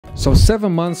So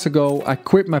 7 months ago, I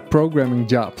quit my programming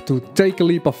job to take a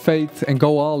leap of faith and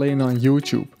go all in on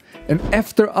YouTube. And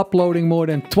after uploading more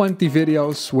than 20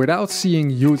 videos without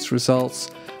seeing huge results,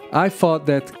 I thought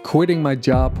that quitting my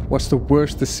job was the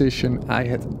worst decision I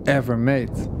had ever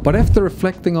made. But after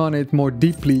reflecting on it more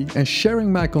deeply and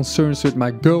sharing my concerns with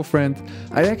my girlfriend,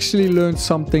 I actually learned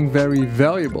something very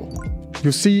valuable.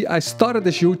 You see, I started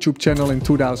this YouTube channel in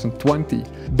 2020.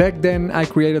 Back then I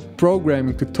created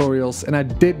programming tutorials and I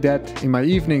did that in my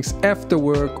evenings after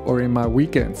work or in my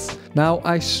weekends. Now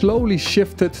I slowly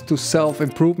shifted to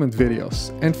self-improvement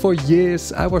videos, and for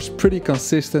years I was pretty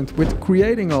consistent with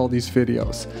creating all these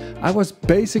videos. I was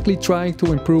basically trying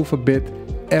to improve a bit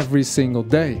every single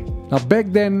day. Now back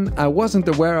then I wasn't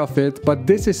aware of it, but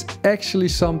this is actually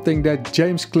something that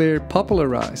James Clear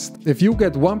popularized. If you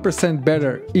get 1%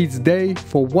 better each day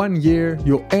for 1 year,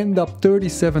 you'll end up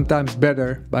 37 times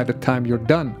better by the time you're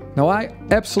done. Now I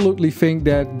absolutely think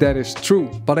that that is true,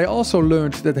 but I also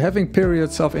learned that having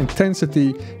periods of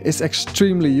intensity is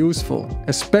extremely useful,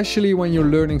 especially when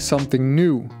you're learning something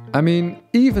new. I mean,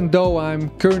 even though I'm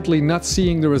currently not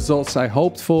seeing the results I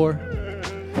hoped for,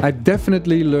 I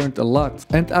definitely learned a lot,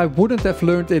 and I wouldn't have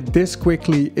learned it this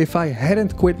quickly if I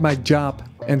hadn't quit my job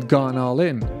and gone all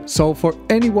in. So for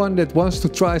anyone that wants to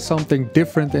try something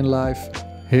different in life,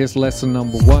 here's lesson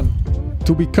number 1.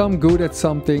 To become good at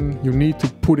something, you need to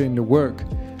put in the work,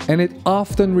 and it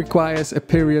often requires a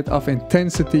period of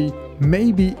intensity,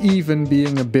 maybe even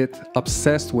being a bit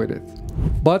obsessed with it.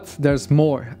 But there's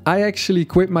more. I actually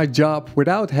quit my job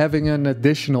without having an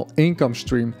additional income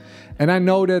stream. And I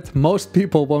know that most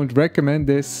people won't recommend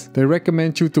this. They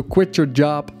recommend you to quit your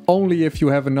job only if you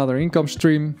have another income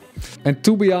stream. And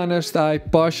to be honest, I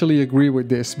partially agree with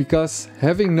this, because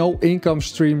having no income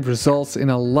stream results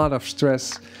in a lot of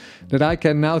stress that I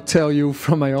can now tell you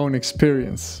from my own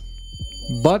experience.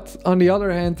 But on the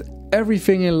other hand,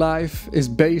 everything in life is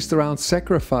based around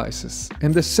sacrifices,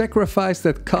 and the sacrifice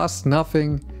that costs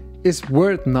nothing is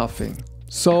worth nothing.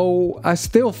 So I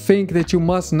still think that you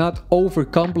must not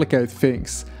overcomplicate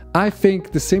things. I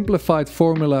think the simplified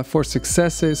formula for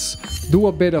success is do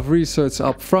a bit of research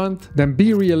up front, then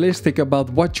be realistic about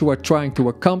what you are trying to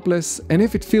accomplish, and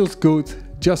if it feels good,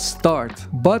 just start.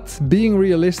 But being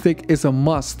realistic is a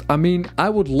must. I mean, I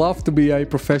would love to be a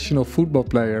professional football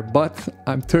player, but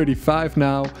I'm 35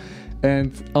 now,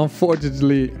 and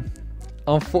unfortunately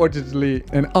I'm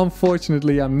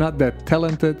not that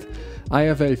talented. I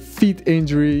have a feet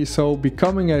injury, so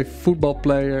becoming a football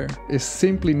player is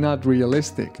simply not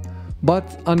realistic.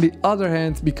 But on the other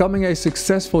hand, becoming a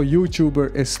successful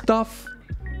YouTuber is tough,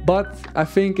 but I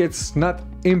think it's not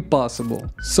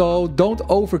impossible. So don't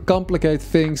overcomplicate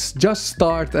things, just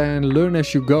start and learn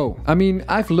as you go. I mean,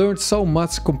 I've learned so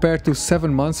much compared to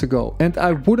 7 months ago, and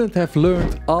I wouldn't have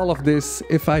learned all of this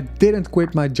if I didn't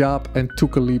quit my job and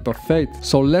took a leap of faith.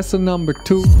 So lesson number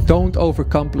 2, don't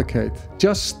overcomplicate.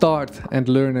 Just start and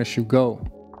learn as you go.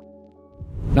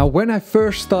 Now, when I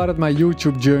first started my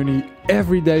YouTube journey,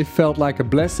 every day felt like a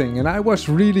blessing and I was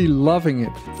really loving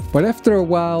it. But after a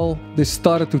while, this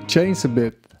started to change a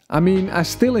bit. I mean, I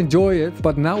still enjoy it,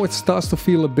 but now it starts to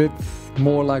feel a bit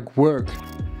more like work.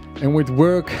 And with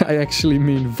work, I actually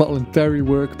mean voluntary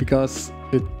work, because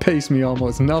it pays me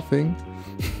almost nothing.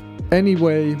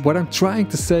 Anyway, what I'm trying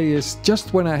to say is,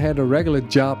 just when I had a regular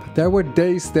job, there were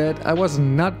days that I was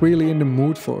not really in the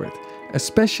mood for it,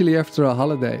 especially after a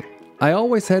holiday. I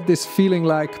always had this feeling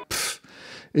like,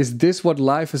 is this what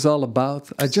life is all about?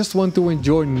 I just want to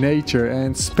enjoy nature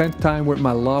and spend time with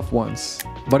my loved ones.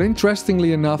 But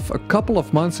interestingly enough, a couple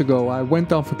of months ago I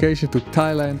went on vacation to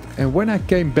Thailand, and when I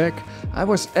came back I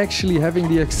was actually having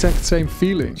the exact same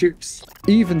feeling. Cheers.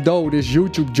 Even though this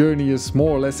YouTube journey is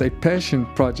more or less a passion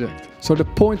project. So the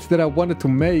point that I wanted to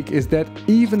make is that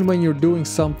even when you're doing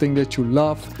something that you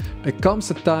love, there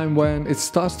comes a time when it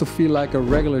starts to feel like a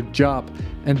regular job.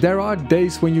 And there are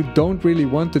days when you don't really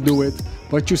want to do it,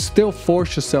 but you still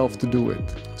force yourself to do it.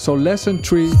 So lesson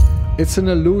 3, it's an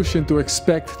illusion to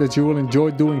expect that you will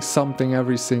enjoy doing something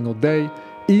every single day,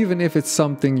 even if it's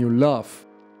something you love.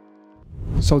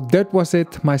 So that was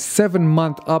it, my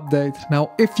 7-month update.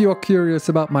 Now if you are curious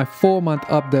about my 4-month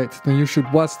update, then you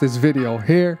should watch this video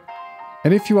here.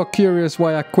 And if you are curious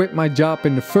why I quit my job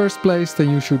in the first place,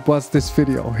 then you should watch this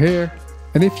video here.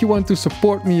 And if you want to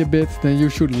support me a bit, then you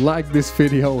should like this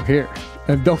video here.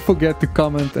 And don't forget to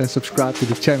comment and subscribe to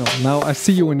the channel. Now I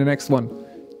see you in the next one.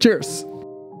 Cheers!